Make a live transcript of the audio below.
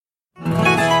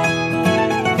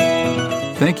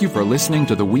Thank you for listening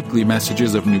to the weekly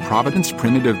messages of New Providence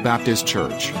Primitive Baptist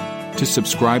Church. To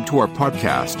subscribe to our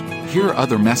podcast, hear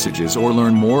other messages, or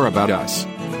learn more about us,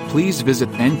 please visit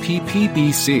nppbc.com.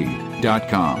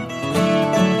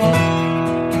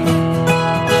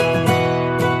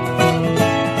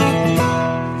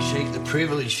 Appreciate the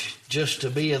privilege just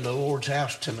to be in the Lord's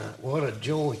house tonight. What a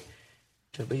joy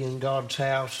to be in God's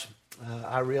house.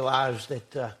 I realize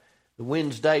that the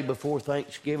Wednesday before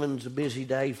Thanksgiving is a busy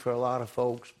day for a lot of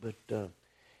folks, but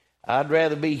I'd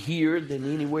rather be here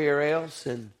than anywhere else,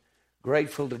 and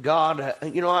grateful to God.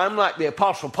 I'm like the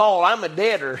Apostle Paul. I'm a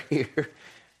debtor here.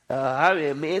 I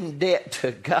am in debt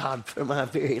to God for my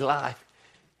very life,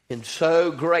 and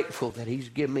so grateful that He's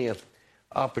given me an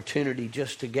opportunity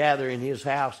just to gather in His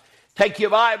house. Take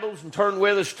your Bibles and turn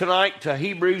with us tonight to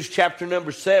Hebrews chapter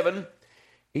number 7.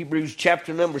 Hebrews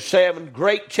chapter number 7,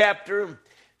 great chapter,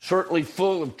 certainly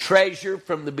full of treasure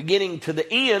from the beginning to the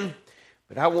end.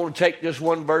 But I want to take this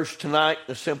one verse tonight,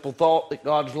 the simple thought that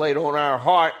God's laid on our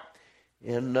heart,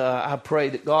 and I pray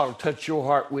that God will touch your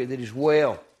heart with it as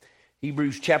well.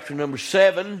 Hebrews chapter number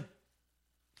 7,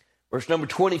 verse number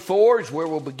 24 is where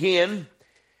we'll begin.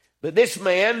 But this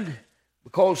man,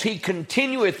 because he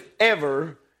continueth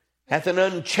ever, hath an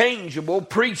unchangeable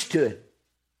priesthood.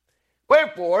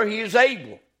 Wherefore he is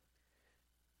able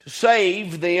to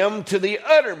save them to the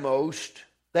uttermost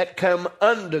that come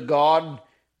unto God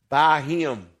by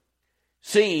him,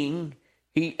 seeing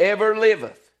he ever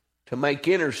liveth to make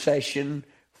intercession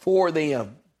for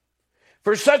them.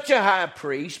 For such a high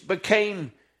priest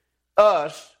became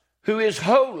us, who is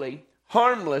holy,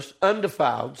 harmless,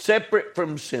 undefiled, separate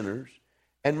from sinners,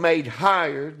 and made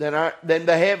higher than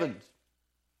the heavens,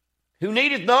 who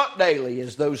needeth not daily,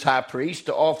 as those high priests,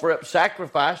 to offer up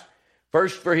sacrifice,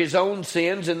 first for his own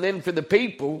sins and then for the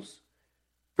people's.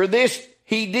 For this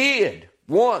he did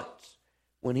once,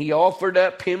 when he offered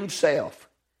up himself.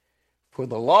 For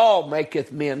the law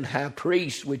maketh men high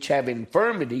priests which have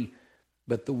infirmity,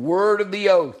 but the word of the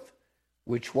oath,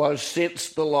 which was since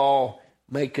the law,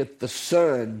 maketh the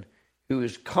Son, who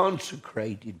is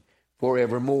consecrated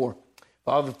forevermore.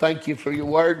 Father, thank you for your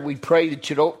word. We pray that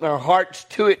you'd open our hearts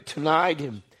to it tonight,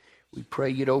 and we pray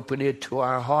you'd open it to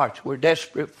our hearts. We're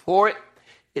desperate for it.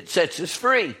 It sets us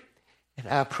free. And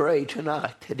I pray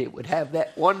tonight that it would have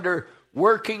that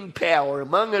wonder-working power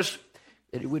among us,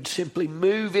 that it would simply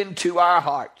move into our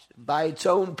hearts by its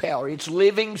own power, its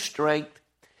living strength,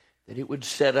 that it would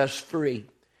set us free.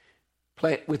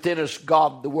 Plant within us,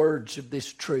 God, the words of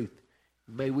this truth.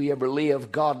 May we ever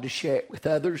live, God, to share it with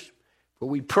others. For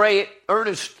we pray it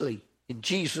earnestly in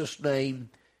Jesus' name.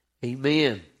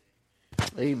 Amen.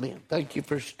 Amen. Thank you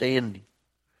for standing.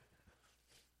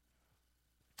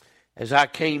 As I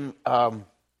came,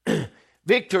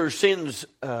 Victor sends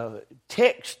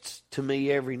texts to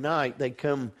me every night. They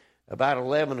come about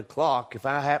 11 o'clock. If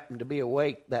I happen to be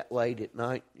awake that late at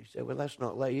night, you say, well, that's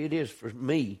not late. It is for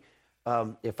me.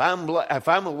 If I'm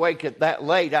awake at that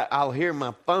late, I'll hear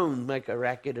my phone make a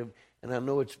racket, and I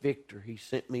know it's Victor. He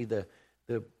sent me the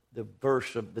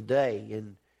verse of the day.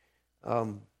 And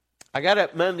I got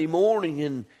up Monday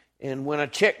morning, and when I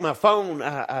checked my phone,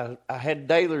 I had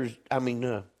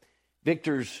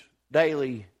Victor's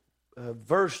daily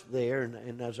verse there,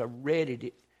 and as I read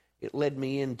it, it led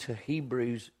me into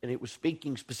Hebrews, and it was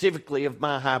speaking specifically of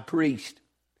my high priest.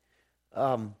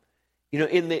 In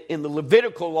the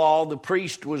Levitical law, the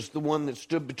priest was the one that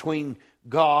stood between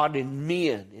God and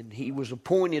men, and he was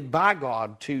appointed by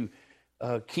God to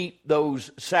keep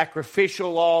those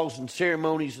sacrificial laws and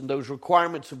ceremonies and those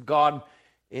requirements of God,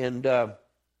 and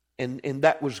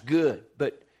that was good.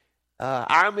 But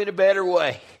I'm in a better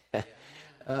way.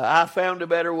 I found a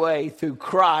better way through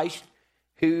Christ,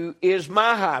 who is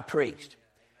my high priest.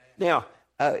 Now,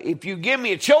 if you give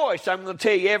me a choice, I'm going to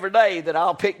tell you every day that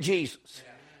I'll pick Jesus.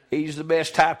 He's the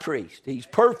best high priest. He's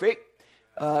perfect.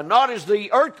 Not as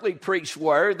the earthly priests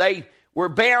were. They were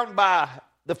bound by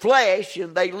the flesh,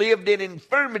 and they lived in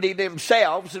infirmity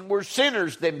themselves and were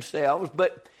sinners themselves.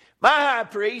 But my high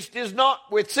priest is not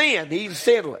with sin. He's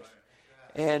sinless.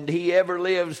 And he ever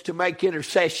lives to make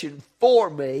intercession for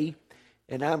me.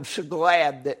 And I'm so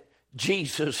glad that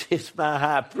Jesus is my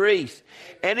high priest.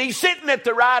 And he's sitting at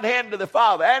the right hand of the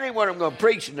Father. That ain't what I'm going to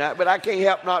preach tonight, but I can't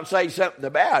help not say something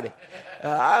about it.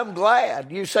 I'm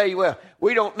glad. You say, well,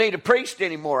 we don't need a priest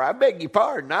anymore. I beg your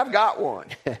pardon. I've got one.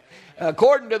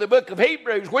 According to the book of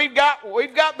Hebrews, we've got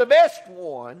the best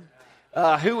one,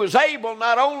 who was able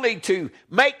not only to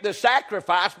make the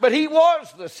sacrifice, but he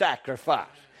was the sacrifice.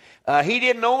 He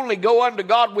didn't only go unto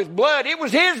God with blood, it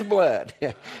was his blood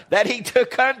that he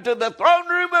took unto the throne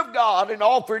room of God and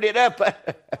offered it up.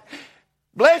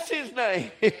 Bless his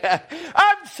name.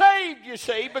 I'm saved, you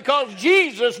see, because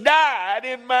Jesus died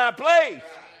in my place.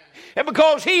 And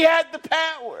because he had the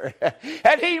power.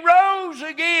 And he rose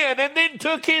again and then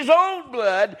took his own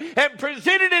blood and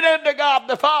presented it unto God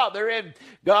the Father. And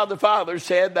God the Father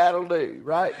said, that'll do,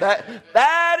 right?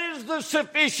 That is the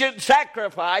sufficient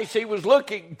sacrifice he was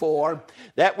looking for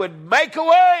that would make a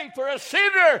way for a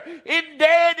sinner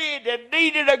indebted and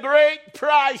needed a great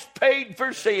price paid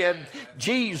for sin.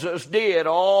 Jesus did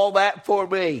all that for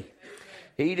me.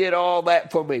 He did all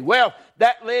that for me. Well,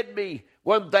 that led me.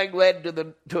 One thing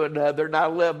led to another, and I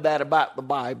love that about the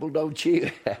Bible, don't you?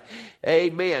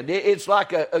 Amen. It's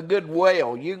like a good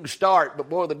well. You can start, but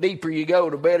boy, the deeper you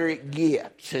go, the better it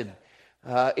gets. And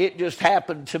it just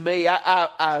happened to me.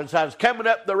 As I was coming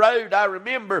up the road, I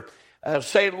remember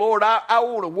saying, Lord, I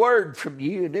want a word from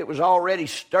you. And it was already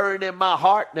stirring in my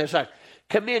heart. And as I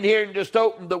come in here and just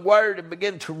opened the word and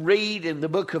began to read in the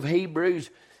book of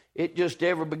Hebrews, it just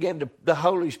the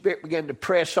Holy Spirit began to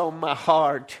press on my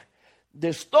heart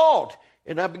this thought,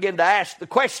 and I began to ask the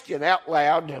question out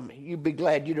loud. I mean, you'd be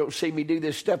glad you don't see me do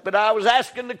this stuff, but I was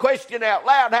asking the question out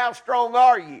loud, how strong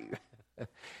are you?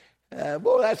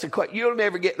 Boy, that's a question. You'll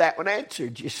never get that one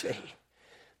answered, you see.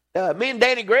 Me and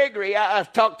Danny Gregory, I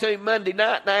talked to him Monday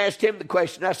night, and I asked him the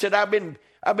question. I said, I've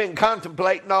been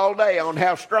contemplating all day on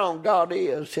how strong God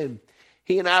is, and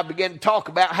he and I began to talk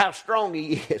about how strong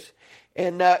he is.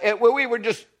 And we were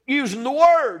just using the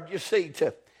word, you see,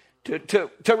 to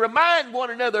remind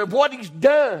one another of what he's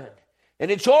done.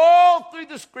 And it's all through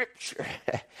the scripture.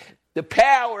 The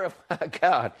power of my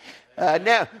God.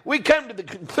 Now, we come to the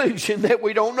conclusion that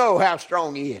we don't know how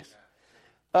strong he is.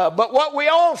 But what we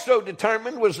also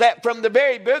determined was that from the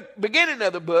very beginning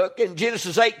of the book, in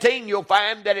Genesis 18, you'll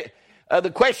find that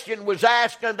the question was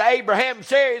asked unto Abraham,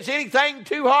 Sarah, is anything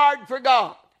too hard for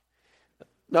God?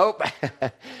 Nope.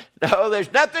 No,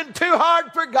 there's nothing too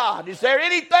hard for God. Is there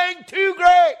anything too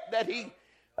great that he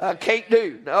can't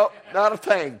do? No, not a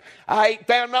thing. I ain't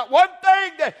found not one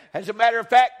thing that, as a matter of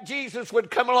fact, Jesus would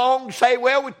come along and say,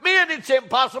 well, with men it's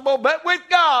impossible, but with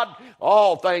God,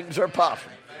 all things are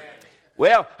possible.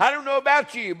 Well, I don't know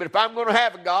about you, but if I'm going to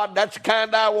have a God, that's the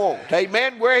kind I want.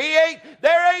 Amen.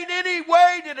 There ain't any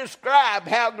way to describe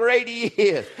how great he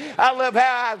is. I love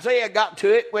how Isaiah got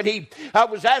to it when I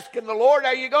was asking the Lord,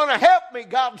 are you going to help me?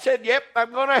 God said, yep,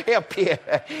 I'm going to help you.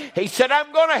 He said,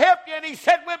 I'm going to help you. And he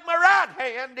said, with my right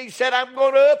hand, he said, I'm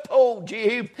going to uphold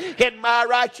you in my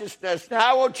righteousness.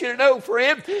 Now, I want you to know,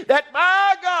 friend, that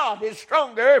my God is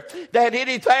stronger than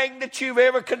anything that you've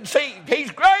ever conceived. He's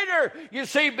greater, you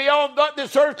see, beyond what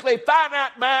this earthly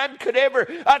finite mind could ever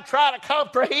try to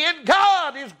comprehend.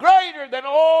 God is greater than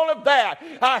all of that.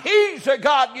 He's a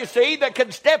God, you see, that can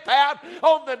step out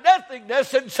on the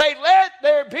nothingness and say, let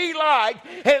there be light,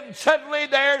 and suddenly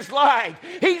there's light.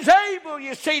 He's able,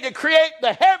 you see, to create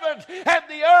the heavens and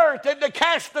the earth and to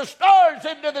cast the stars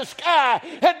into the sky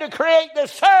and to create the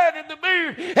sun and the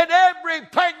moon and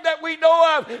everything that we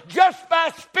know of just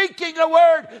by speaking a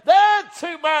word. That's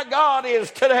who my God is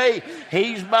today.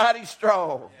 He's mighty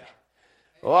strong.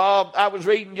 Well, I was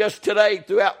reading just today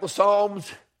throughout the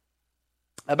Psalms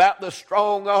about the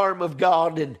strong arm of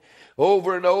God, and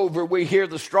over we hear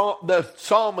the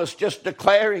psalmist just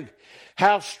declaring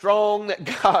how strong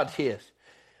that God is.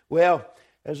 Well,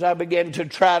 as I began to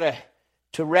try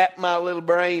to wrap my little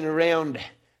brain around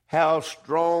how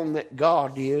strong that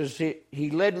God is, he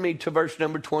led me to verse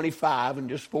number 25, and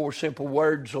just 4 simple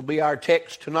words will be our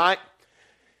text tonight.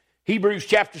 Hebrews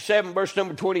chapter 7, verse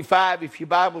number 25. If your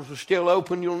Bibles are still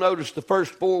open, you'll notice the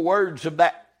first 4 words of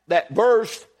that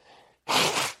verse.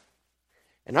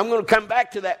 And I'm going to come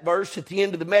back to that verse at the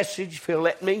end of the message, if he'll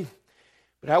let me.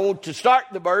 But I want to start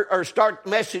the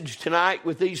message tonight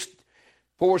with these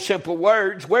 4 simple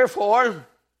words. Wherefore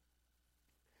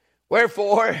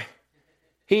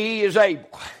he is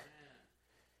able.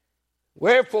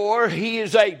 Wherefore he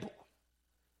is able.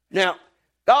 Now,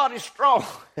 God is strong.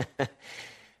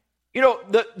 You know,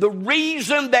 the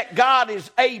reason that God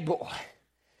is able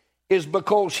is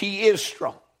because he is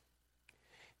strong.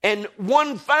 And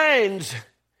one finds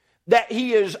that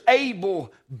he is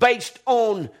able based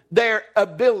on their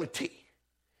ability.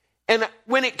 And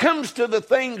when it comes to the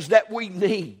things that we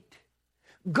need,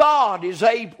 God is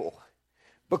able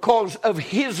because of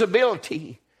his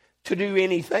ability to do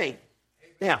anything.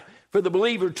 Now, for the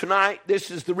believer tonight,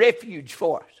 this is the refuge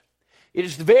for us. It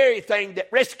is the very thing that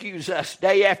rescues us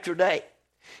day after day.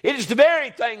 It is the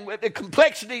very thing with the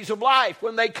complexities of life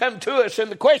when they come to us,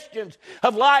 and the questions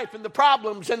of life and the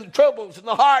problems and the troubles and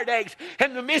the heartaches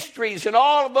and the mysteries and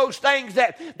all of those things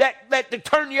that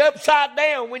turn you upside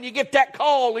down when you get that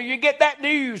call or you get that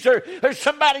news or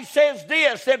somebody says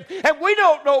this and we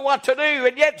don't know what to do,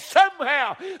 and yet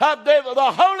somehow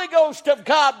the Holy Ghost of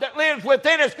God that lives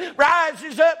within us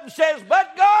rises up and says,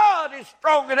 but God is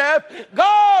strong enough.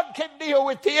 God can deal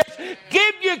with this.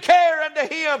 Give your care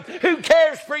unto Him who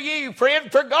cares for you,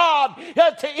 friend. For God,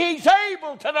 He's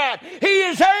able tonight. He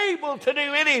is able to do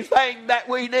anything that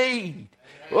we need.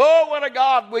 Oh, what a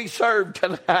God we serve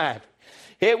tonight.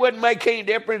 It wouldn't make any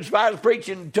difference if I was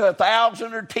preaching to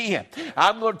 1,000 or 10.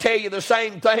 I'm going to tell you the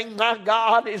same thing. My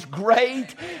God is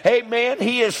great. Amen.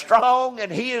 He is strong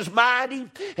and He is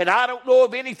mighty. And I don't know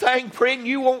of anything, friend,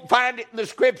 you won't find it in the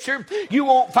Scripture. You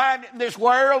won't find it in this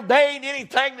world. There ain't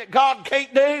anything that God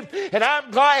can't do. And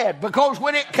I'm glad, because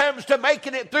when it comes to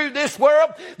making it through this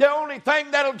world, the only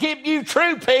thing that'll give you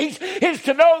true peace is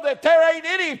to know that there ain't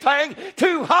anything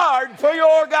too hard for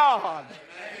your God.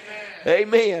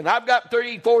 Amen. I've got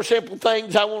 3-4 simple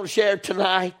things I want to share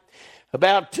tonight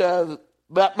about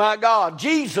my God.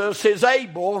 Jesus is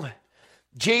able.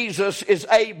 Jesus is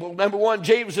able. Number one,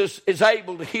 Jesus is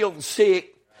able to heal the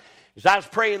sick. As I was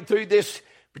praying through this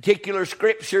particular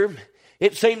scripture,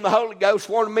 it seemed the Holy Ghost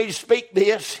wanted me to speak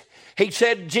this. He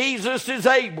said, Jesus is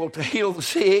able to heal the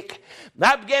sick. And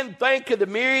I began to think of the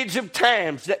myriads of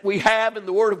times that we have in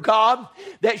the Word of God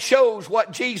that shows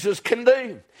what Jesus can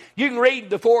do. You can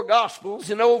read the 4 Gospels,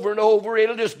 and over,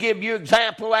 it'll just give you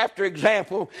example after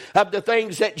example of the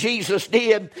things that Jesus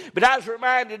did. But I was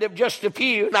reminded of just a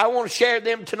few, and I want to share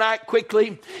them tonight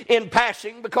quickly in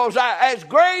passing, because as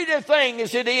great a thing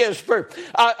as it is for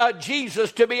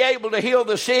Jesus to be able to heal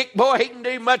the sick, boy, He can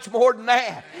do much more than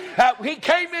that. He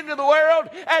came into the world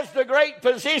as the great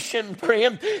physician,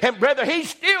 friend, and brother, He's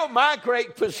still my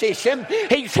great physician.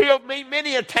 He's healed me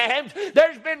many a times.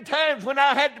 There's been times when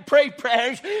I had to pray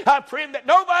prayers, friend, that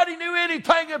nobody knew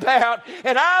anything about,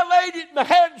 and I laid it in the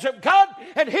hands of God,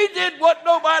 and He did what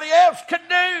nobody else could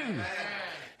do.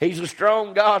 He's a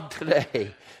strong God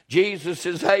today. Jesus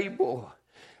is able.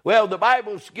 Well, the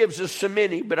Bible gives us so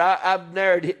many, but I've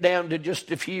narrowed it down to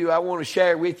just a few I want to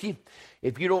share with you.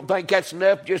 If you don't think that's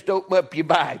enough, just open up your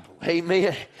Bible.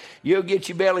 Amen. You'll get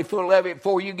your belly full of it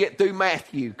before you get through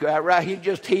Matthew. Right? He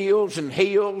just heals and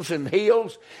heals and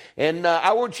heals. And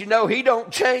I want you to know He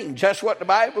don't change. That's what the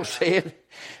Bible said.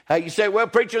 You say, well,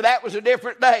 preacher, that was a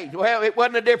different day. Well, it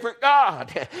wasn't a different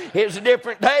God. It was a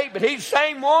different day, but He's the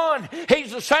same one.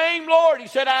 He's the same Lord. He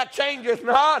said, I changeth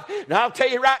not. And I'll tell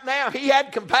you right now, He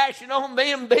had compassion on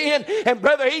them then. And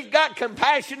brother, He's got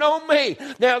compassion on me.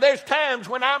 Now, there's times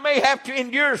when I may have to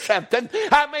endure something.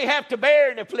 I may have to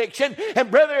bear an affliction.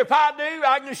 And brother, if I do,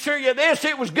 I can assure you this,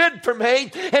 it was good for me.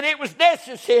 And it was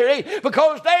necessary,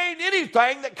 because there ain't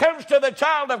anything that comes to the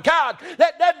child of God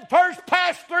that doesn't first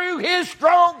pass through His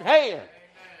strong hand.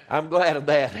 I'm glad of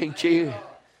that, ain't you?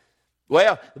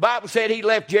 Well, the Bible said He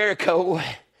left Jericho,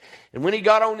 and when He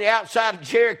got on the outside of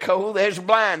Jericho, there's a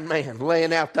blind man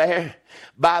laying out there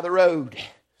by the road.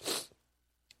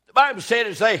 The Bible said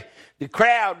as the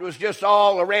crowd was just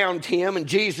all around Him, and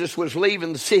Jesus was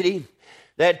leaving the city,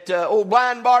 that old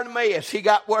blind Bartimaeus, he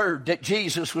got word that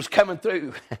Jesus was coming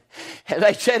through. And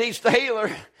they said, He's the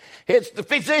healer. It's the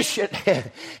physician.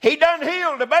 He done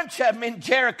healed a bunch of them in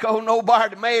Jericho. And old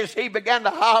Bartimaeus, he began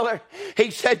to holler. He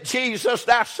said, Jesus,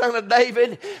 thou son of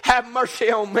David, have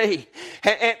mercy on me.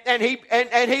 And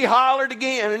he hollered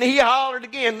again, and he hollered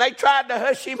again. They tried to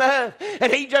hush him up,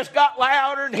 and he just got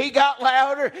louder, and he got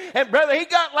louder. And brother, he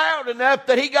got loud enough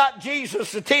that he got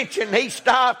Jesus' attention. He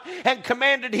stopped and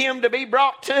commanded him to be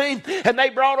brought to him, and they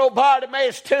brought old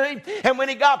Bartimaeus to him. And when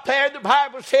he got there, the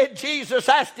Bible said Jesus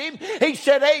asked him, he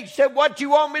said, what you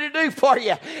want me to do for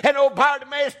you? And old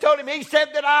Bartimaeus told him, he said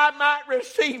that I might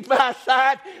receive my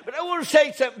sight. But I want to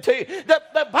say something to you.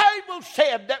 The Bible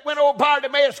said that when old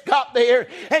Bartimaeus got there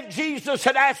and Jesus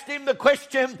had asked him the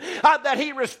question, that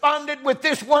he responded with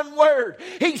this one word.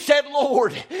 He said,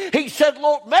 Lord. He said,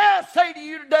 Lord, may I say to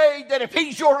you today that if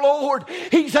He's your Lord,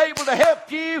 He's able to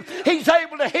help you. He's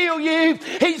able to heal you.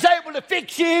 He's able to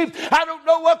fix you. I don't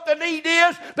know what the need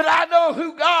is, but I know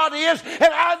who God is, and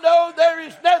I know there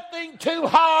is nothing too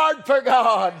hard for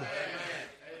God. Amen.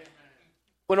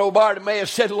 When old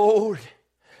Bartimaeus said, Lord,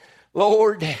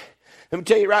 let me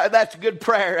tell you right, that's a good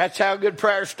prayer. That's how a good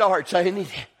prayer starts, ain't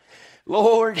it?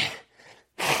 Lord,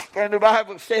 and the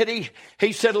Bible said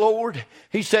he said, Lord,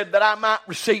 he said that I might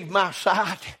receive my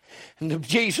sight. And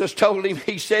Jesus told him,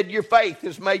 he said, your faith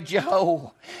has made you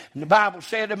whole. And the Bible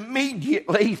said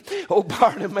immediately, old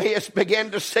Bartimaeus began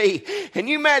to see. And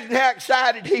you imagine how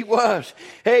excited he was.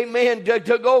 Amen.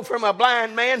 To go from a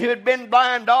blind man who had been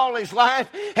blind all his life.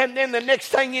 And then the next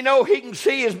thing you know, he can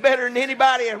see is better than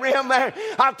anybody around there.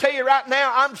 I'll tell you right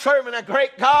now, I'm serving a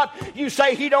great God. You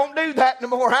say he don't do that no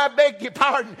more. I beg your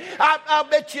pardon. I'll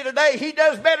bet you today he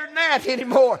does better than that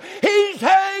anymore. He's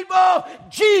able.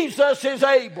 Jesus is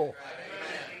able.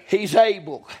 He's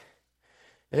able.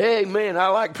 Amen. I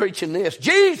like preaching this.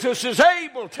 Jesus is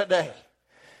able today.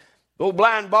 Old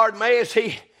blind Bartimaeus,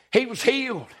 he was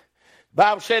healed. The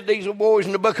Bible said these little boys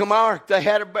in the book of Mark, they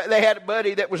had a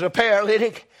buddy that was a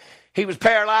paralytic. He was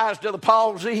paralyzed to the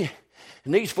palsy.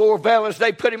 And these four fellas,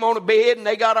 they put him on a bed and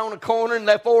they got on a corner and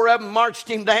the four of them marched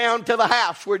him down to the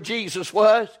house where Jesus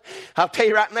was. I'll tell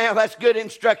you right now, that's good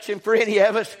instruction for any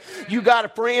of us. You got a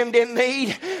friend in need.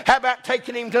 How about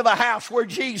taking him to the house where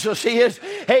Jesus is?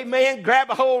 Amen.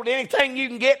 Grab a hold of anything you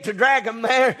can get to drag him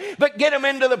there. But get him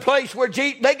into the place where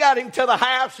they got him to the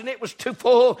house and it was too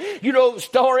full. You know the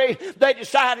story. They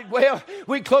decided, well,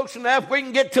 we close enough. We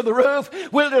can get to the roof.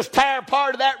 We'll just tear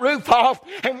part of that roof off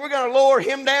and we're going to lower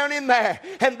him down in there.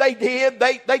 And they did.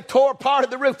 They tore part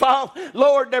of the roof off,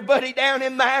 lowered their buddy down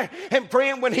in there. And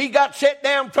friend, when he got set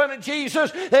down in front of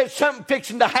Jesus, there's something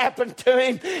fixing to happen to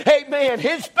him. Amen.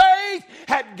 His faith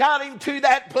had got him to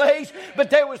that place, but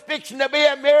there was fixing to be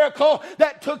a miracle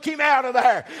that took him out of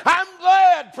there. I'm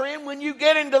glad, friend, when you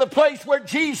get into the place where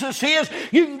Jesus is,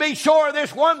 you can be sure of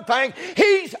this one thing.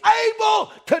 He's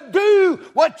able to do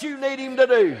what you need him to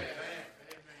do.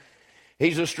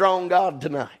 He's a strong God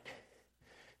tonight.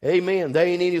 Amen. There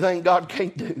ain't anything God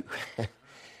can't do.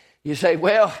 You say,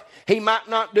 well, he might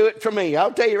not do it for me.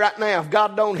 I'll tell you right now, if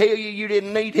God don't heal you, you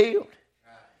didn't need healed.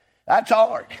 That's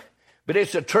hard. But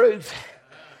it's the truth.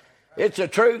 It's the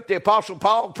truth. The Apostle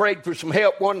Paul prayed for some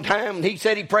help one time, and he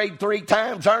said he prayed 3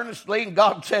 times earnestly, and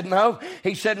God said no.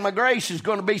 He said, my grace is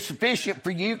going to be sufficient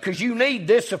for you because you need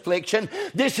this affliction.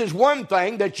 This is one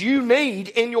thing that you need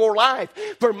in your life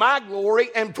for my glory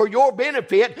and for your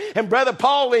benefit. And Brother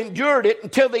Paul endured it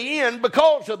until the end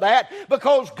because of that,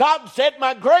 because God said,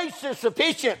 my grace is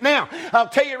sufficient. Now, I'll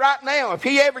tell you right now, if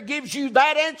he ever gives you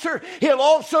that answer, he'll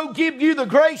also give you the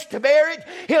grace to bear it.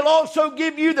 He'll also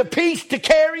give you the peace to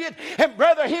carry it. And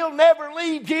brother, he'll never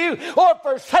leave you or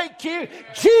forsake you.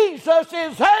 Jesus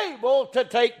is able to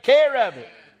take care of it.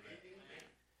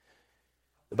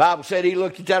 The Bible said he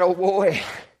looked at that old boy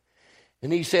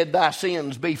and he said, thy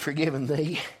sins be forgiven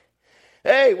thee.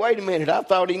 Hey, wait a minute. I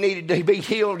thought he needed to be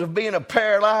healed of being a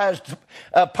paralyzed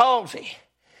palsy.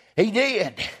 He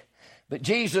did. But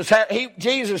Jesus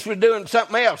was doing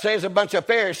something else. There's a bunch of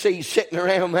Pharisees sitting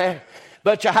around there.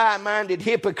 Bunch of high-minded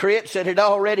hypocrites that had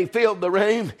already filled the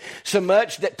room so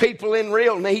much that people in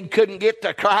real need couldn't get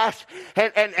to Christ.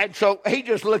 And so he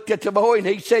just looked at the boy and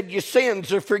he said, your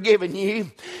sins are forgiven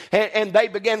you. And they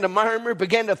began to murmur,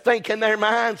 began to think in their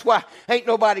minds, why, ain't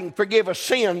nobody can forgive a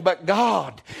sin but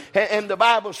God. And the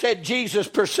Bible said Jesus,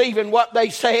 perceiving what they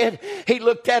said, he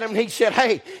looked at him and he said,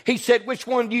 hey, he said, which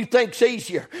one do you think's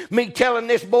easier? Me telling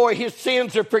this boy his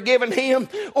sins are forgiven him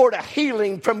or to heal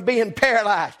him from being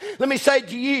paralyzed? Let me say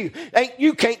to you,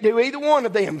 you can't do either one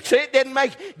of them. So it didn't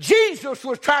make. Jesus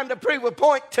was trying to prove a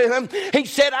point to them. He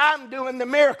said, I'm doing the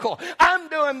miracle. I'm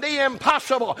doing the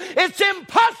impossible. It's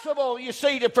impossible, you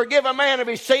see, to forgive a man of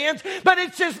his sins, but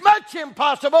it's as much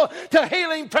impossible to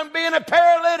heal him from being a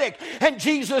paralytic. And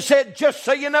Jesus said, just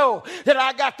so you know that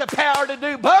I got the power to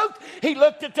do both. He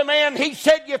looked at the man. He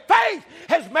said, your faith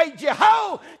has made you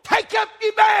whole. Take up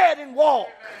your bed and walk.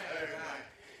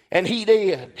 And he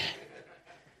did.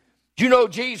 You know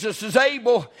Jesus is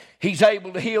able. He's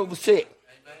able to heal the sick.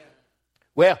 Amen.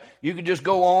 Well, you could just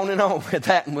go on and on with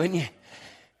that, wouldn't you?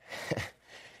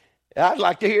 I'd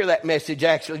like to hear that message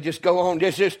actually. Just go on.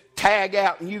 Just tag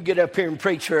out and you get up here and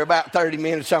preach for about 30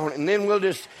 minutes on it. And then we'll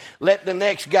just let the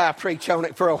next guy preach on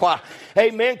it for a while.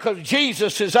 Amen. Because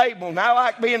Jesus is able. And I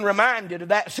like being reminded of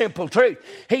that simple truth.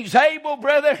 He's able,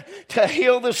 brother, to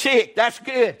heal the sick. That's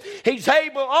good. He's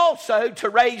able also to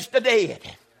raise the dead.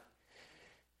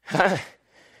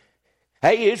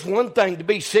 Hey, it's one thing to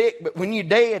be sick, but when you're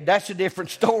dead, that's a different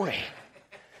story.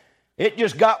 It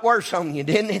just got worse on you,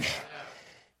 didn't it?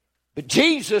 But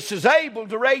Jesus is able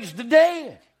to raise the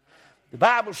dead. The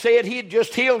Bible said he had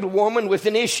just healed a woman with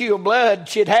an issue of blood.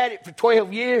 She had had it for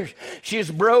 12 years. She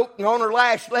was broke and on her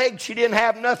last leg. She didn't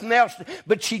have nothing else,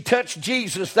 but she touched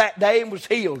Jesus that day and was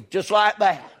healed just like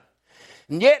that.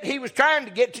 And yet he was trying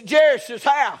to get to Jarious'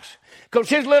 house. because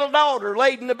his little daughter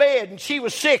laid in the bed and she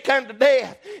was sick unto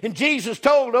death. And Jesus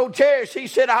told old Jarious, he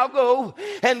said, I'll go.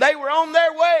 And they were on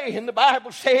their way. And the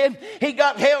Bible said he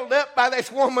got held up by this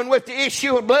woman with the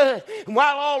issue of blood. And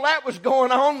while all that was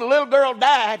going on, the little girl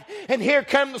died. And here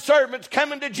come the servants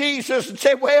coming to Jesus and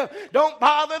said, well, don't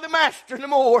bother the master no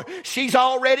more. She's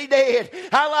already dead.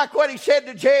 I like what he said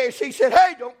to Jarious. He said,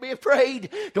 hey, don't be afraid.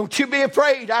 Don't you be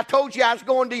afraid. I told you I was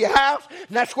going to your house,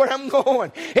 and that's where I'm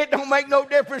going. It don't make no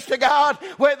difference to God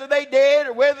whether they dead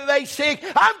or whether they sick.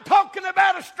 I'm talking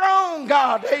about a strong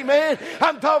God. Amen.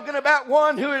 I'm talking about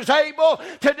one who is able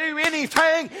to do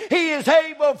anything. He is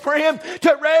able for him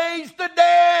to raise the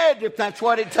dead, if that's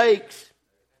what it takes.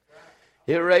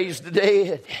 He'll raise the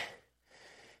dead.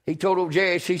 He told old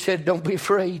Jarious, he said, don't be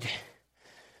afraid.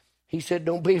 He said,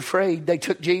 don't be afraid. They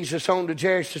took Jesus on to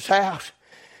Jarius' house.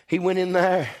 He went in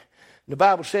there. The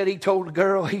Bible said he told the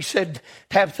girl, he said,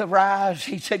 Tabitha, rise.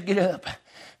 He said, get up.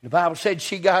 The Bible said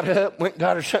she got up, went and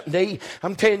got her something to eat.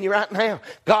 I'm telling you right now,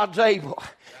 God's able.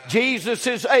 Jesus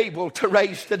is able to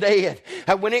raise the dead.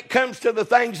 And when it comes to the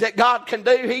things that God can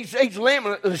do, He's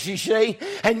limitless, you see.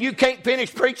 And you can't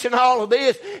finish preaching all of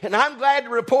this. And I'm glad to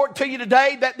report to you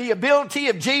today that the ability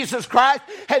of Jesus Christ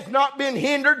has not been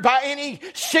hindered by any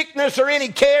sickness or any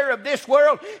care of this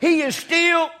world. He is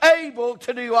still able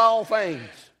to do all things.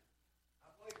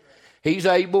 He's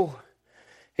able.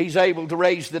 He's able to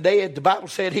raise the dead. The Bible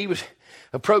said he was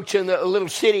approaching a little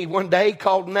city one day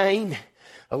called Nain,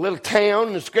 a little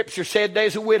town. The scripture said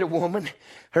there's a widow woman.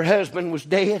 Her husband was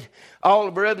dead. All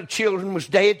of her other children was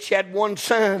dead. She had one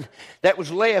son that was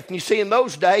left. And you see, in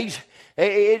those days,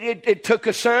 it took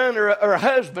a son or a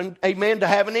husband, amen, to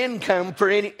have an income for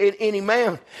any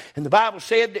man. And the Bible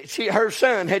said that her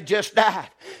son had just died.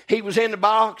 He was in the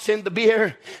box, in the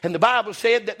bier. And the Bible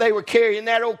said that they were carrying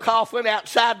that old coffin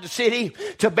outside the city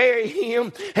to bury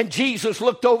him. And Jesus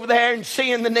looked over there and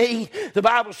seeing the need, the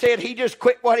Bible said he just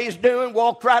quit what he was doing,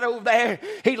 walked right over there.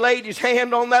 He laid his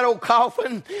hand on that old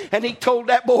coffin and he told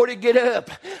that boy to get up.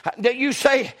 You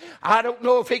say, I don't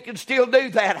know if he can still do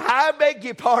that. I beg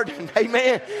your pardon.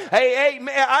 Amen. Hey,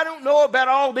 amen. I don't know about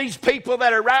all these people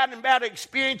that are writing about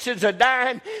experiences of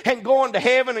dying and going to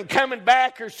heaven and coming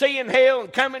back, or seeing hell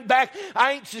and coming back.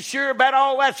 I ain't so sure about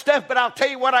all that stuff, but I'll tell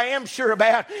you what I am sure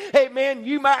about. Amen.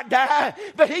 You might die,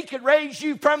 but He could raise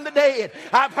you from the dead.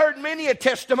 I've heard many a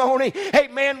testimony,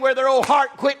 amen, where their old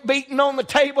heart quit beating on the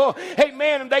table,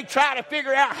 amen, and they try to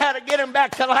figure out how to get them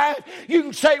back to life. You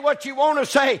can say what you want to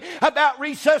say about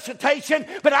resuscitation,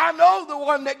 but I know the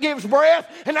one that gives breath,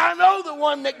 and I know the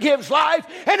one that gives life,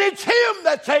 and it's Him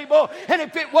that's able. And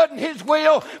if it wasn't His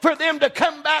will for them to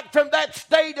come back from that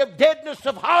state of deadness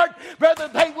of heart, brother,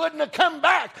 they wouldn't have come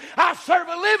back. I serve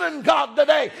a living God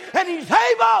today, and He's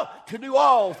able to do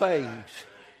all things.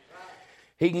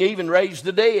 He can even raise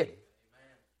the dead.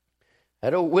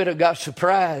 That old widow got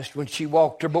surprised when she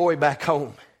walked her boy back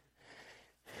home.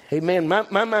 Amen.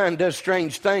 My mind does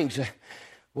strange things.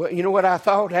 Well, you know what I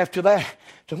thought after that?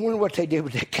 I wonder what they did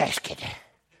with that casket.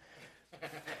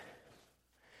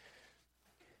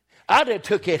 I'd have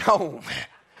took it home.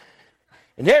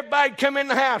 And everybody'd come in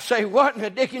the house and say, what in the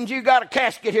dickens you got a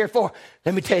casket here for?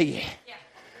 Let me tell you.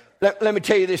 Let me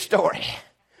tell you this story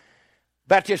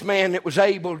about this man that was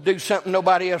able to do something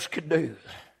nobody else could do.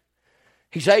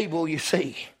 He's able, you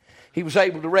see. He was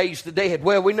able to raise the dead.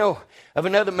 Well, we know of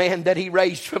another man that He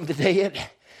raised from the dead.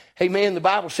 Amen. The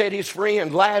Bible said his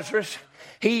friend Lazarus,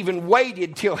 he even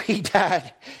waited till he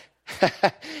died.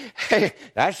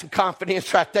 That's some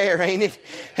confidence right there, ain't it?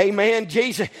 Amen.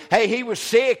 Jesus, hey, he was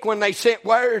sick when they sent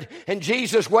word, and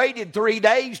Jesus waited 3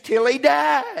 days till he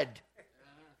died.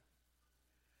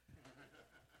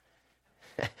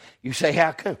 You say,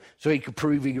 how come? So He could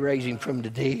prove He raised him from the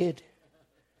dead.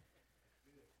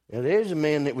 Now, there's a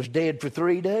man that was dead for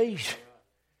 3 days.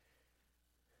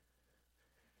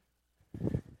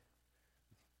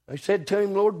 They said to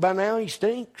him, Lord, by now he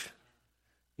stinks.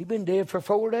 He's been dead for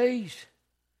 4 days.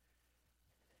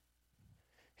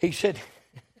 He said,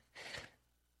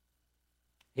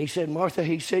 Martha,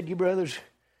 he said, you brothers,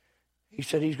 he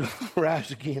said, he's going to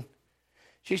rise again.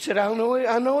 She said, I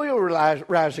know he'll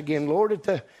rise again, Lord, at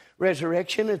the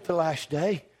resurrection, at the last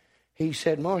day. He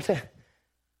said, Martha,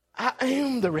 I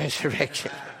am the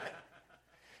resurrection.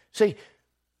 See,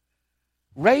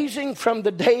 raising from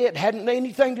the dead hadn't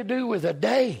anything to do with a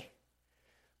day,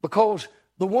 because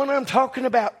the one I'm talking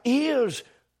about is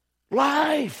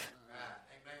life.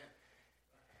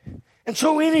 And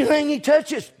so anything He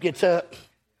touches gets up.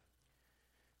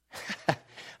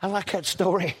 I like that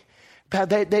story about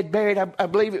they'd buried, I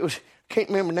believe it was, I can't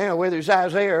remember now whether it was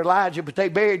Isaiah or Elijah, but they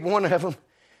buried one of them.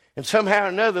 And somehow or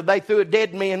another, they threw a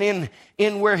dead man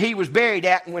in where he was buried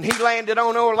at. And when he landed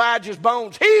on old Elijah's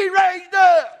bones, he raised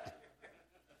up.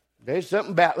 There's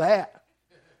something about that.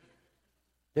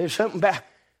 There's something about,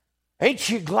 ain't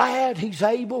you glad he's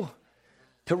able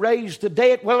to raise the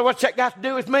dead? Well, what's that got to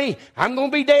do with me? I'm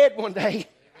going to be dead one day.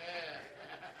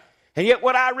 And yet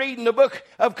what I read in the book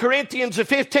of Corinthians, the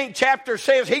 15th chapter,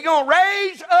 says he's going to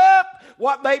raise up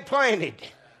what they planted.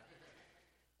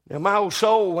 Now, my old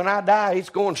soul, when I die, it's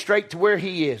going straight to where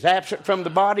he is, absent from the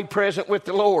body, present with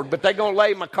the Lord. But they're going to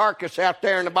lay my carcass out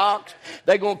there in a box.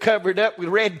 They're going to cover it up with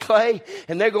red clay,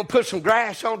 and they're going to put some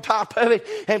grass on top of it.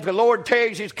 And if the Lord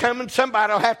tells he's coming,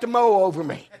 somebody will have to mow over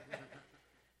me.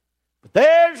 But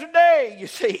there's a day, you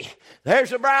see.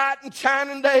 There's a bright and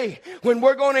shining day when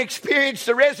we're going to experience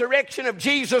the resurrection of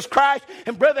Jesus Christ.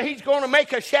 And brother, he's going to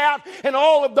make a shout. And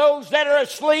all of those that are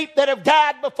asleep, that have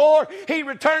died before he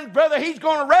returns, brother, he's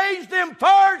going to raise them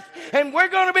first. And we're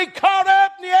going to be caught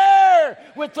up in the air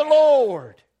with the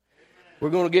Lord. We're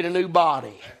going to get a new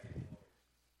body.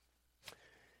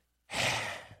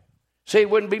 See,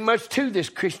 it wouldn't be much to this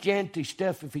Christianity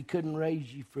stuff if he couldn't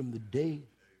raise you from the dead.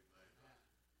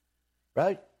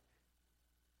 Right?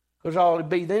 Because all it'd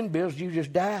be then, Bill, is you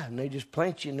just die and they just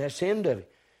plant you and that's the end of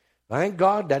it. Thank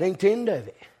God that ain't the end of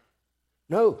it.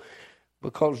 No,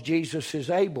 because Jesus is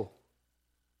able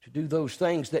to do those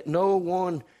things that no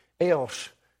one else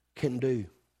can do.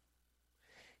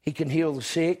 He can heal the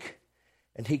sick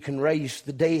and he can raise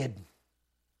the dead.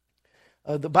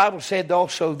 The Bible said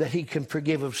also that he can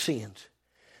forgive of sins.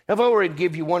 I've already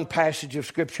given you one passage of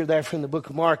scripture there from the book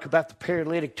of Mark about the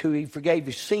paralytic who he forgave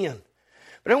his sin.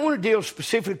 But I want to deal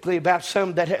specifically about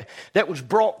some that was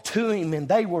brought to him, and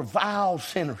they were vile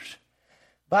sinners.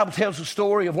 The Bible tells the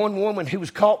story of one woman who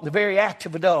was caught in the very act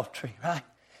of adultery, right?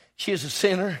 She is a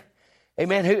sinner.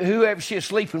 Amen. Whoever she is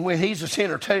sleeping with, he's a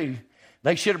sinner too.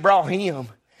 They should have brought him.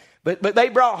 But they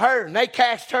brought her, and they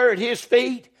cast her at his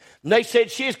feet. And they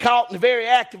said she is caught in the very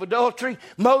act of adultery.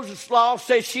 Moses' law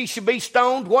says she should be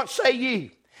stoned. What say you?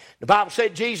 The Bible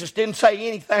said Jesus didn't say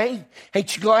anything.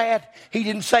 Ain't you glad he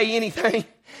didn't say anything?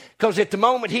 Because at the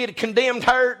moment he had condemned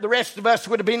her, the rest of us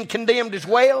would have been condemned as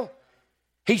well.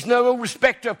 He's no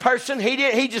respecter of person.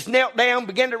 He just knelt down,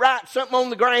 began to write something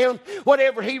on the ground.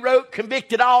 Whatever he wrote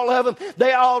convicted all of them.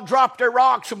 They all dropped their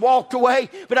rocks and walked away.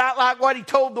 But I like what he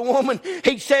told the woman.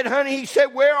 He said, honey,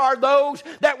 where are those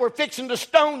that were fixing to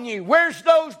stone you? Where's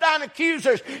those thine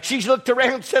accusers? She looked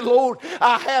around and said, Lord,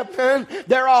 I have none.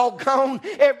 They're all gone.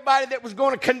 Everybody that was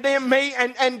going to condemn me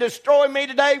and destroy me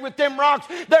today with them rocks,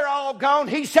 they're all gone.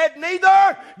 He said,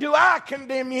 neither do I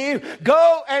condemn you.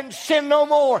 Go and sin no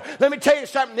more. Let me tell you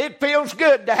something. It feels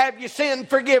good to have your sin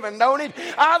forgiven, don't it?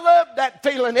 I love that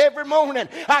feeling every morning.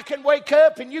 I can wake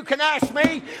up and you can ask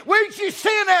me, where's your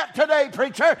sin at today,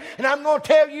 preacher? And I'm going to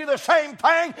tell you the same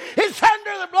thing. It's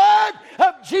under the blood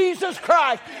of Jesus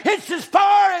Christ. It's as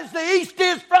far as the east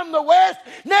is from the west,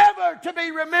 never to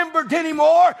be remembered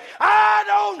anymore. I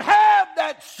don't have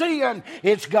that sin.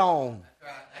 It's gone.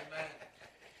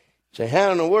 Say,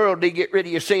 how in the world did he get rid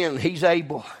of your sin? He's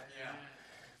able.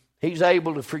 He's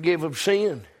able to forgive of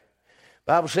sin.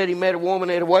 The Bible said he met a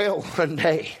woman at a well one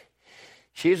day.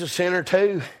 She's a sinner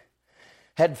too.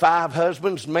 Had 5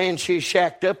 husbands. The man she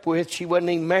shacked up with, she wasn't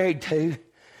even married to.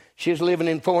 She was living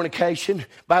in fornication.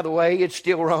 By the way, it's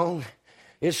still wrong.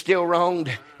 It's still wrong.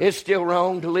 It's still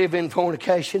wrong to live in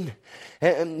fornication.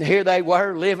 And here they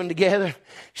were living together.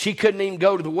 She couldn't even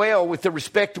go to the well with the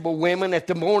respectable women at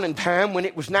the morning time when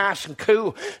it was nice and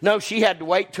cool. No, she had to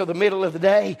wait till the middle of the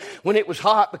day when it was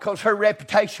hot because her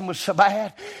reputation was so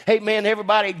bad. Hey, man,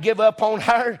 everybody would give up on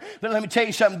her. But let me tell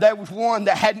you something. There was one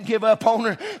that hadn't give up on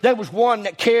her. There was one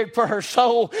that cared for her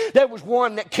soul. There was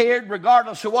one that cared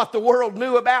regardless of what the world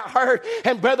knew about her.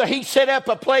 And brother, he set up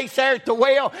a place there at the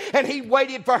well and he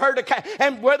waited for her to.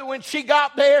 And brother, when she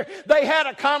got there, they had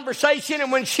a conversation.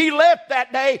 And when she left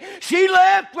that day, she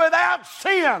left without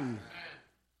sin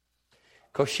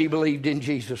because she believed in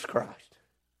Jesus Christ.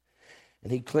 And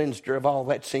he cleansed her of all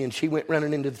that sin. She went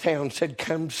running into the town and said,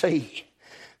 come see.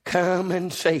 Come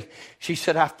and see. She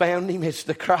said, I found him. It's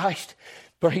the Christ.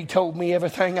 For he told me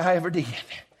everything I ever did.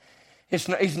 It's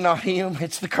not him.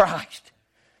 It's the Christ.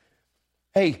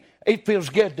 Hey, it feels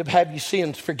good to have your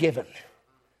sins forgiven.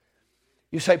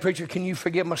 You say, preacher, can you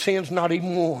forgive my sins? Not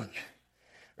even one.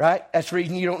 Right? That's the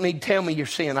reason you don't need to tell me your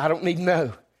sin. I don't need to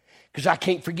know because I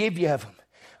can't forgive you of them.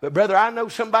 But brother, I know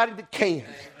somebody that can.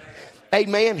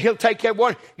 Amen. He'll take care of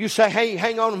one. You say, hey,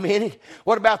 hang on a minute.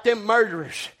 What about them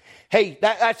murderers? Hey,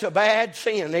 that's a bad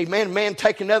sin. Amen. A man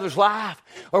take another's life.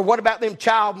 Or what about them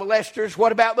child molesters?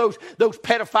 What about those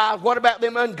pedophiles? What about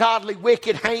them ungodly,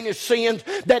 wicked, heinous sins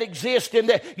that exist in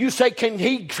that? You say, can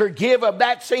he forgive of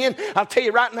that sin? I'll tell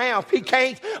you right now, if he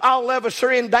can't, all of us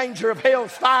are in danger of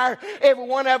hell's fire. Every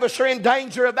one of us are in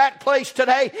danger of that place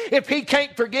today. If he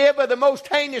can't forgive of the most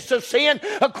heinous of sin,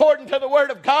 according to the Word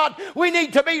of God, we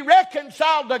need to be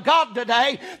reconciled to God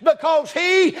today, because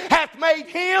he hath made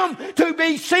him to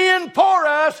be sin for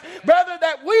us, brother,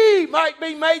 that we might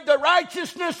be made the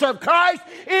righteousness of Christ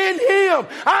in him.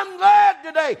 I'm glad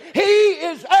today he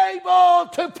is able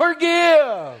to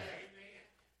forgive.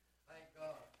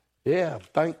 Yeah,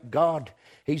 thank God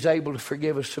he's able to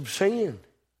forgive us of sin.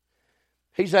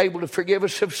 He's able to forgive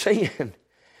us of sin.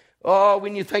 Oh,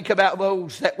 when you think about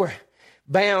those that were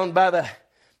bound by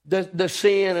the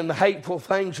sin and the hateful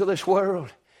things of this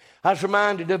world, I was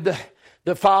reminded of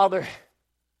the father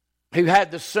who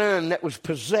had the son that was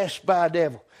possessed by a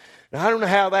devil. Now, I don't know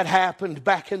how that happened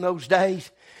back in those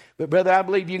days, but brother, I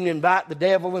believe you can invite the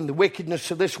devil and the wickedness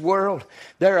of this world.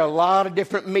 There are a lot of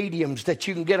different mediums that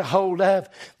you can get a hold of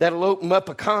that'll open up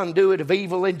a conduit of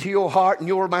evil into your heart and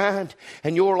your mind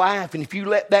and your life. And if you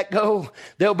let that go,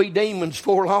 there'll be demons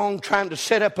for long trying to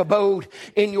set up abode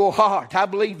in your heart. I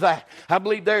believe that. I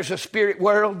believe there's a spirit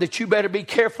world that you better be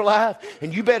careful of,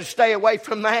 and you better stay away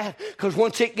from that, because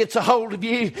once it gets a hold of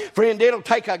you, friend, it'll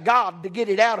take a God to get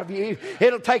it out of you.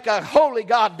 It'll take a holy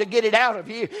God to get it out of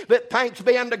you. But thanks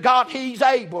be unto God, he's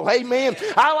able. Amen.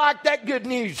 I like that good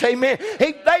news. Amen.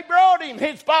 They brought him,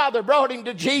 his father brought him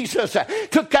to Jesus,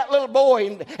 took that little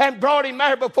boy and brought him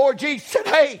there before Jesus. Said,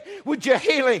 hey, would you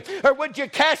heal him, or would you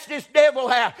cast this devil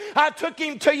out? I took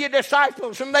him to your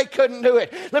disciples and they couldn't do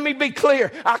it. Let me be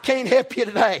clear, I can't help you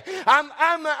today.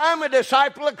 I'm a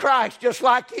disciple of Christ just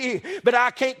like you, but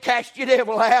I can't cast your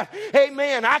devil out.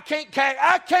 Amen. I can't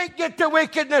get the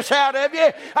wickedness out of you.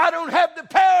 I don't have the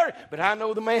power, but I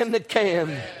know the man that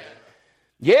can.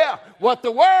 Yeah, what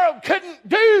the world couldn't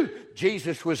do,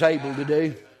 Jesus was able to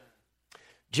do.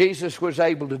 Jesus was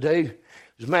able to do.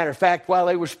 As a matter of fact, while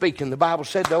they were speaking, the Bible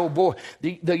said the old boy,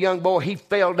 the young boy, he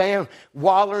fell down,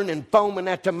 wallering and foaming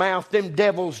at the mouth, them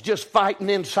devils just fighting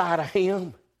inside of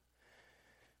him.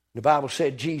 The Bible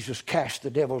said Jesus cast the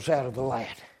devils out of the lad,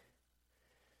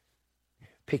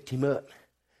 picked him up,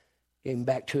 gave him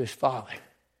back to his father.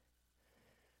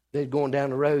 They're going down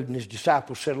the road, and his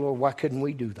disciples said, Lord, why couldn't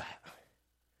we do that?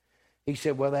 He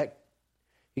said, well,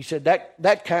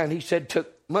 that kind, he said,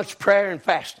 took much prayer and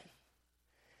fasting.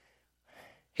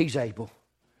 He's able.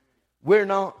 We're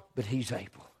not, but he's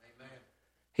able. Amen.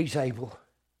 He's able.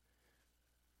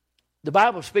 The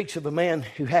Bible speaks of a man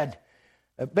who had,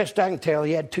 best I can tell,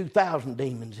 he had 2,000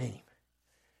 demons in him.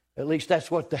 At least that's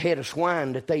what the head of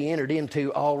swine that they entered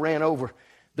into all ran over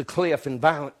the cliff and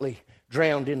violently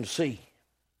drowned in the sea.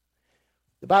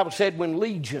 The Bible said when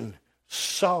Legion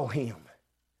saw him,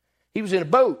 he was in a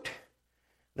boat.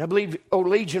 And I believe old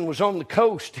Legion was on the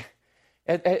coast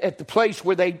at the place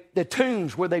where the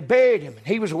tombs where they buried him. And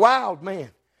he was a wild man.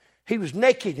 He was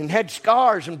naked and had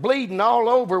scars and bleeding all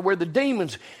over where the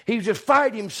demons, he would just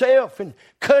fight himself and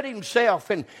cut himself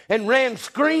and ran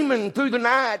screaming through the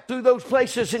night through those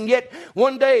places. And yet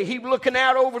one day he was looking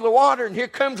out over the water, and here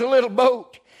comes a little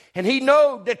boat. And he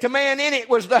knowed that the man in it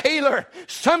was the healer.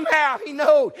 Somehow he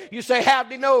knowed. You say, how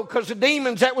did he know? Because the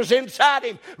demons that was inside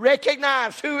him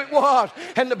recognized who it was.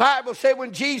 And the Bible said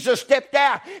when Jesus stepped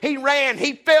out, he ran.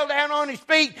 He fell down on his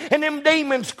feet. And them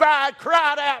demons cried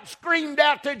out, screamed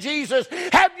out to Jesus,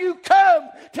 have you come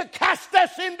to cast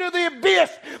us into the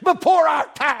abyss before our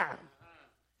time?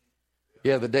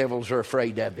 Yeah, the devils are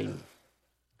afraid of him.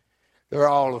 They're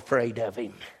all afraid of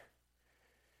him.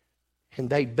 And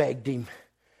they begged him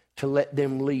to let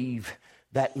them leave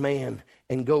that man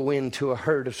and go into a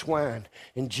herd of swine.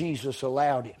 And Jesus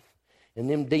allowed it. And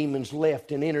them demons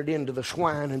left and entered into the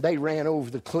swine, and they ran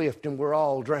over the cliff and were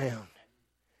all drowned.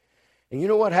 And you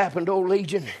know what happened to old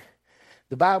Legion?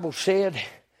 The Bible said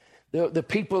the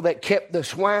people that kept the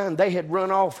swine, they had run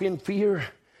off in fear.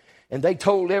 And they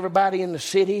told everybody in the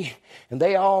city, and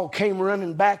they all came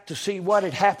running back to see what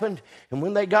had happened. And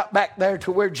when they got back there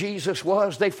to where Jesus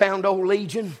was, they found old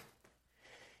Legion.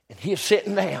 And he's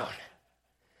sitting down.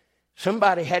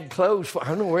 Somebody had clothes for, I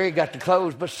don't know where he got the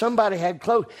clothes, but somebody had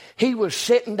clothes. He was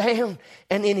sitting down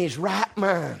and in his right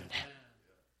mind.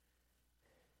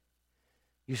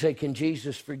 You say, can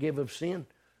Jesus forgive of sin?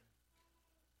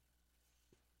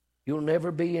 You'll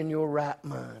never be in your right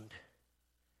mind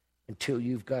until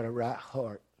you've got a right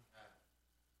heart.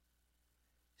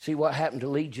 See what happened to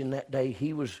Legion that day?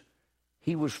 He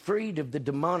was freed of the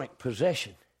demonic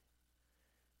possession.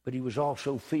 But he was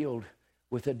also filled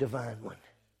with a divine one.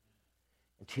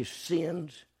 And his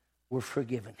sins were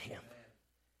forgiven him.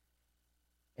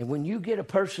 And when you get a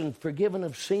person forgiven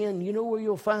of sin, you know where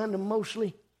you'll find them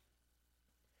mostly?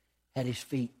 At his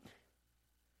feet.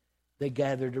 They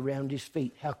gathered around his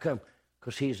feet. How come?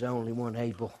 Because he's the only one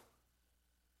able.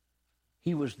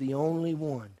 He was the only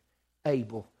one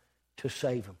able to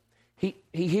save them. He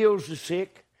heals the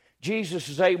sick. Jesus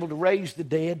is able to raise the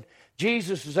dead.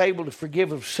 Jesus is able to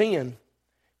forgive of sin.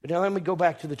 But now let me go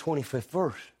back to the 25th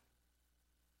verse.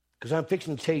 Because I'm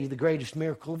fixing to tell you the greatest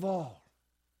miracle of all.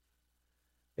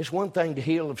 It's one thing to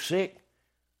heal of sick,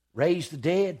 raise the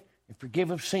dead, and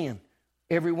forgive of sin.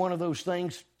 Every one of those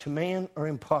things to man are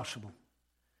impossible.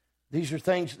 These are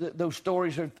things, those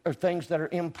stories are things that are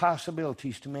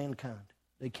impossibilities to mankind.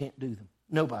 They can't do them.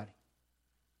 Nobody.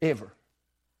 Ever.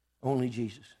 Only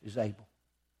Jesus is able.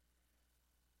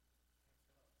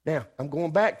 Now, I'm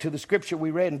going back to the scripture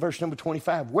we read in verse number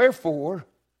 25. Wherefore,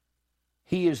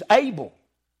 he is able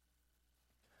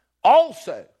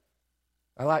also.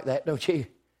 I like that, don't you?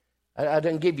 I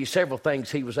didn't give you several things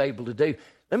he was able to do.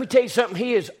 Let me tell you something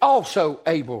he is also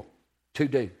able to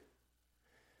do.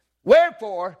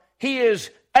 Wherefore, he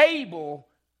is able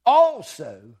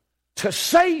also to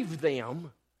save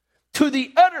them to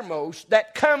the uttermost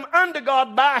that come unto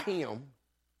God by him,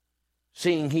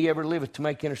 seeing he ever liveth to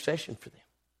make intercession for them.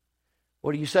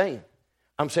 What are you saying?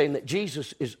 I'm saying that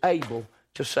Jesus is able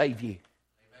to save you.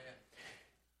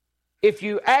 If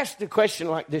you ask the question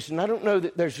like this, and I don't know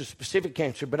that there's a specific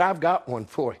answer, but I've got one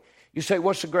for you. You say,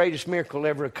 what's the greatest miracle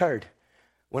ever occurred?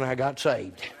 When I got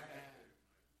saved.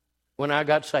 When I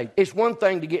got saved. It's one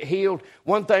thing to get healed,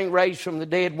 one thing raised from the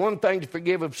dead, one thing to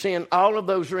forgive of sin. All of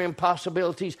those are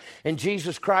impossibilities, and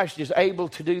Jesus Christ is able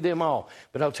to do them all.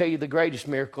 But I'll tell you the greatest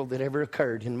miracle that ever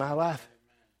occurred in my life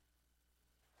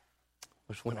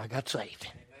was when I got saved.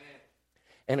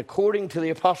 And according to the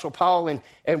Apostle Paul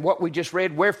and what we just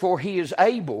read, wherefore he is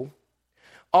able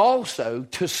also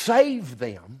to save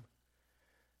them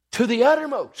to the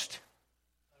uttermost.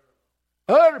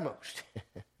 Uttermost.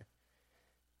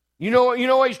 You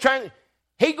know what he's trying to...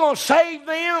 He's going to save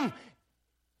them.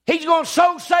 He's going to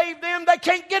so save them they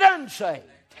can't get unsaved.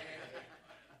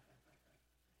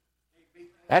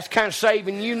 That's the kind of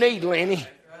saving you need, Lenny.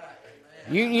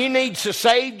 You need to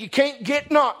saved. You can't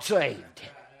get not saved.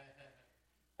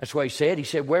 That's what he said. He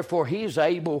said, wherefore he is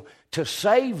able to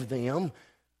save them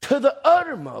to the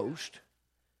uttermost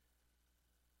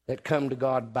that come to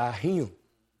God by him.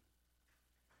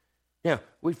 Now,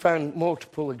 we find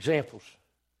multiple examples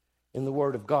in the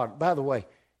Word of God. By the way,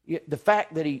 the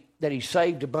fact that he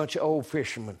saved a bunch of old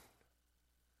fishermen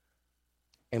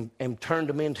and turned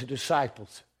them into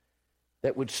disciples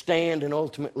that would stand and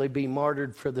ultimately be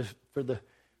martyred for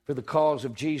the cause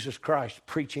of Jesus Christ,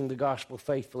 preaching the gospel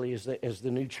faithfully as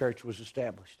the new church was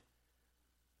established.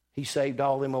 He saved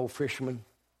all them old fishermen.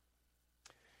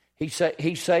 He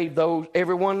saved those,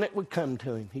 everyone that would come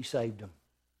to him. He saved them.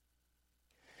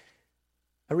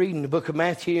 I read in the book of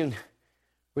Matthew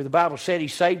where the Bible said he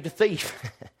saved a thief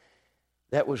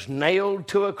that was nailed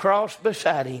to a cross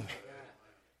beside him.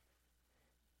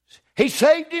 He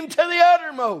saved him to the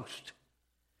uttermost.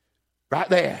 Right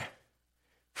there.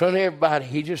 In front of everybody,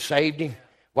 he just saved him.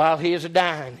 While he is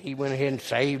dying, he went ahead and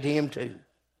saved him too.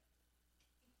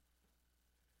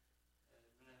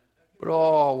 But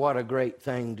oh, what a great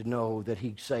thing to know that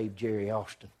he saved Jerry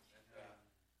Austin.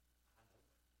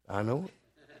 I know it.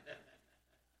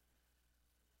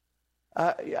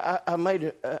 I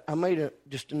made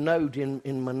just a note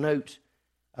in my notes.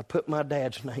 I put my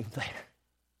dad's name there.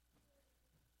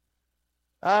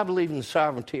 I believe in the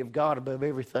sovereignty of God above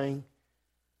everything.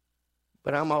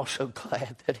 But I'm also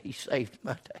glad that he saved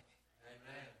my day.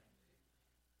 Amen.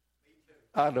 Me too.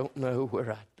 I don't know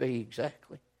where I'd be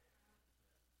exactly.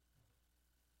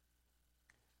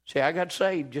 See, I got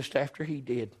saved just after he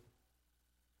did.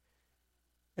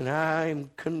 And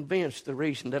I'm convinced the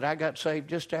reason that I got saved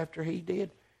just after he did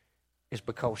is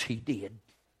because he did.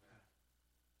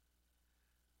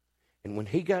 And when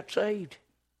he got saved,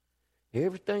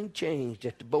 everything changed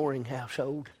at the Boring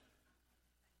household.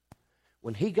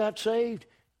 When he got saved,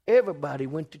 everybody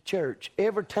went to church.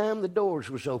 Every time the doors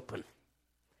was open.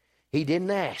 He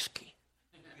didn't ask.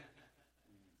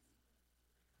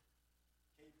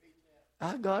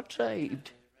 I got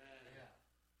saved.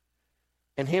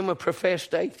 And him a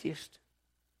professed atheist.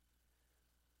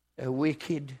 A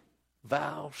wicked,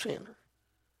 vile sinner.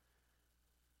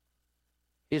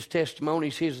 His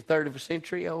testimonies, he's a third of a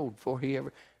century old before he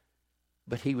ever...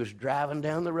 But he was driving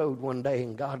down the road one day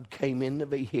and God came in the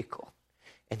vehicle.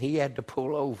 And he had to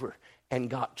pull over and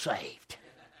got saved.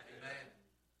 Amen.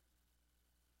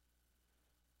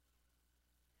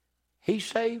 He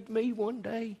saved me one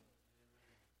day,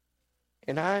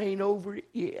 and I ain't over it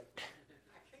yet.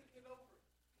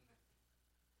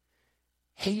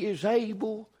 He is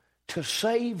able to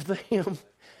save them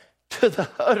to the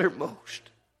uttermost.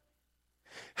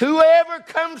 Whoever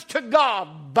comes to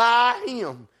God by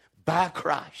Him, by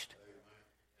Christ,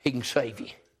 He can save you.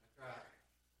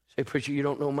 Say, preacher, you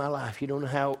don't know my life. You don't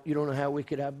know how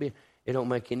wicked I've been. It don't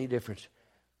make any difference.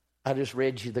 I just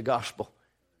read you the gospel.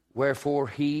 Wherefore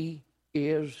He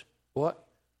is what?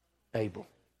 Able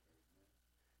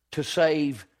to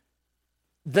save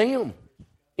them.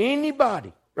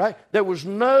 Anybody, right? There was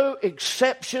no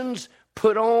exceptions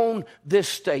put on this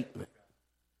statement.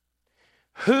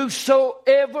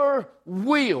 Whosoever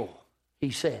will,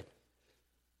 He said,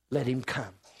 let him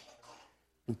come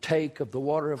and take of the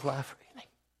water of life freely.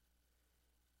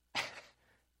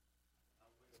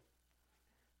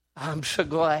 I'm so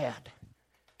glad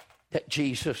that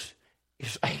Jesus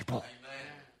is able.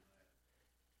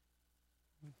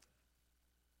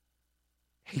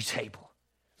 He's able.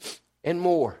 And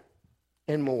more.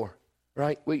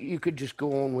 Right? You could just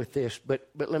go on with this, but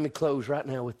let me close right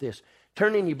now with this.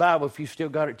 Turn in your Bible, if you still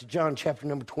got it, to John chapter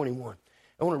number 21.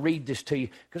 I want to read this to you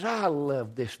because I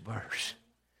love this verse.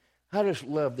 I just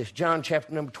love this. John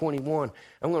chapter number 21.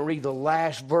 I'm going to read the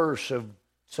last verse of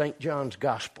St. John's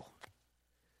Gospel.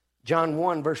 John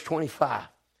 1, verse 25.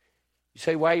 You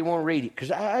say, why you want to read it?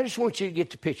 Because I just want you to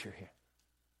get the picture here.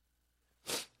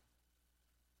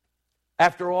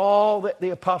 After all that the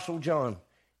Apostle John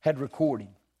had recorded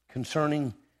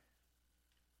concerning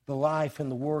the life and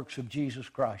the works of Jesus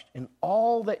Christ and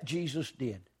all that Jesus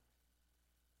did,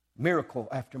 miracle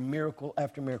after miracle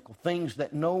after miracle, things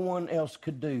that no one else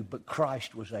could do but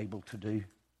Christ was able to do.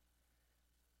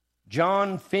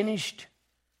 John finished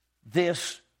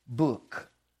this book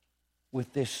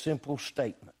with this simple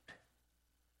statement.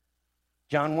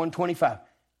 John 1:25.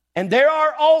 And there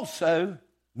are also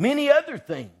many other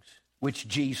things which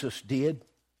Jesus did,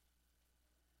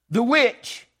 the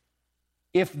which,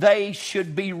 if they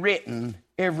should be written,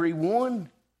 every one,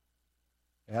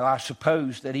 well, I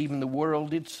suppose that even the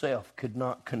world itself could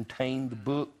not contain the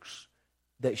books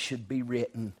that should be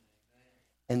written.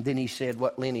 And then he said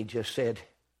what Lenny just said,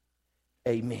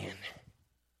 amen.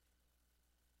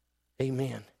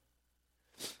 Amen.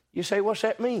 You say, what's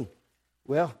that mean?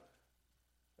 Well,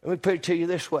 let me put it to you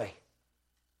this way.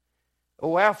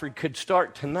 Oh, Alfred could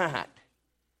start tonight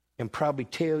and probably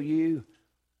tell you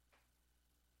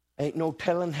ain't no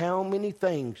telling how many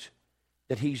things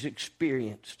that he's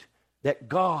experienced, that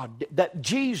God, that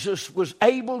Jesus was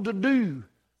able to do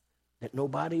that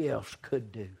nobody else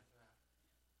could do.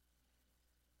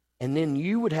 And then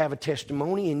you would have a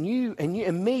testimony, and you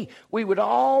and me, we would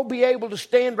all be able to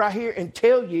stand right here and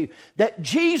tell you that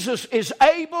Jesus is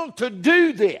able to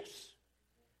do this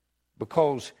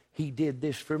because He did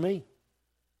this for me.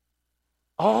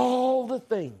 All the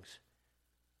things.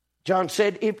 John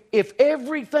said, if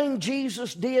everything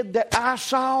Jesus did that I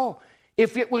saw,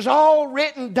 if it was all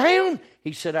written down,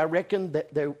 he said, I reckon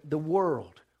that the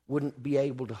world wouldn't be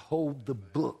able to hold the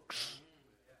books.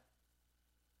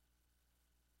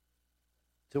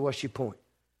 So what's your point?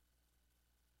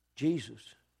 Jesus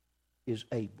is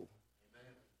able.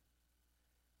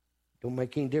 Don't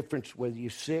make any difference whether you're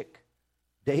sick,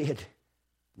 dead,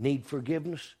 need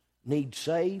forgiveness, need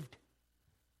saved,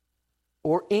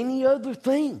 or any other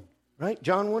thing. Right?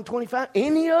 John 1:25.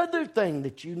 Any other thing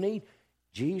that you need,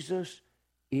 Jesus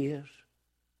is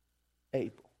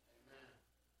able.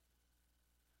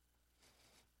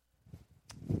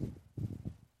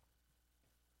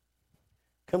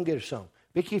 Come get a song.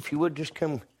 Vicki, if you would just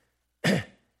come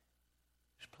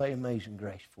just play Amazing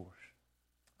Grace for us.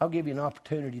 I'll give you an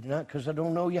opportunity tonight because I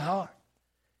don't know your heart.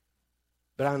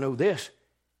 But I know this.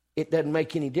 It doesn't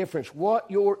make any difference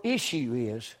what your issue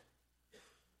is.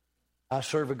 I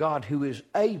serve a God who is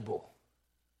able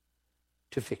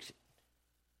to fix it.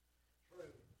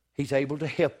 He's able to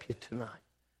help you tonight,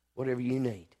 whatever you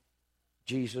need.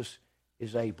 Jesus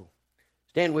is able.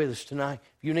 Stand with us tonight.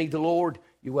 If you need the Lord,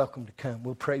 you're welcome to come.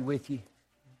 We'll pray with you,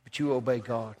 but you obey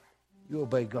God. You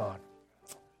obey God.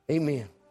 Amen.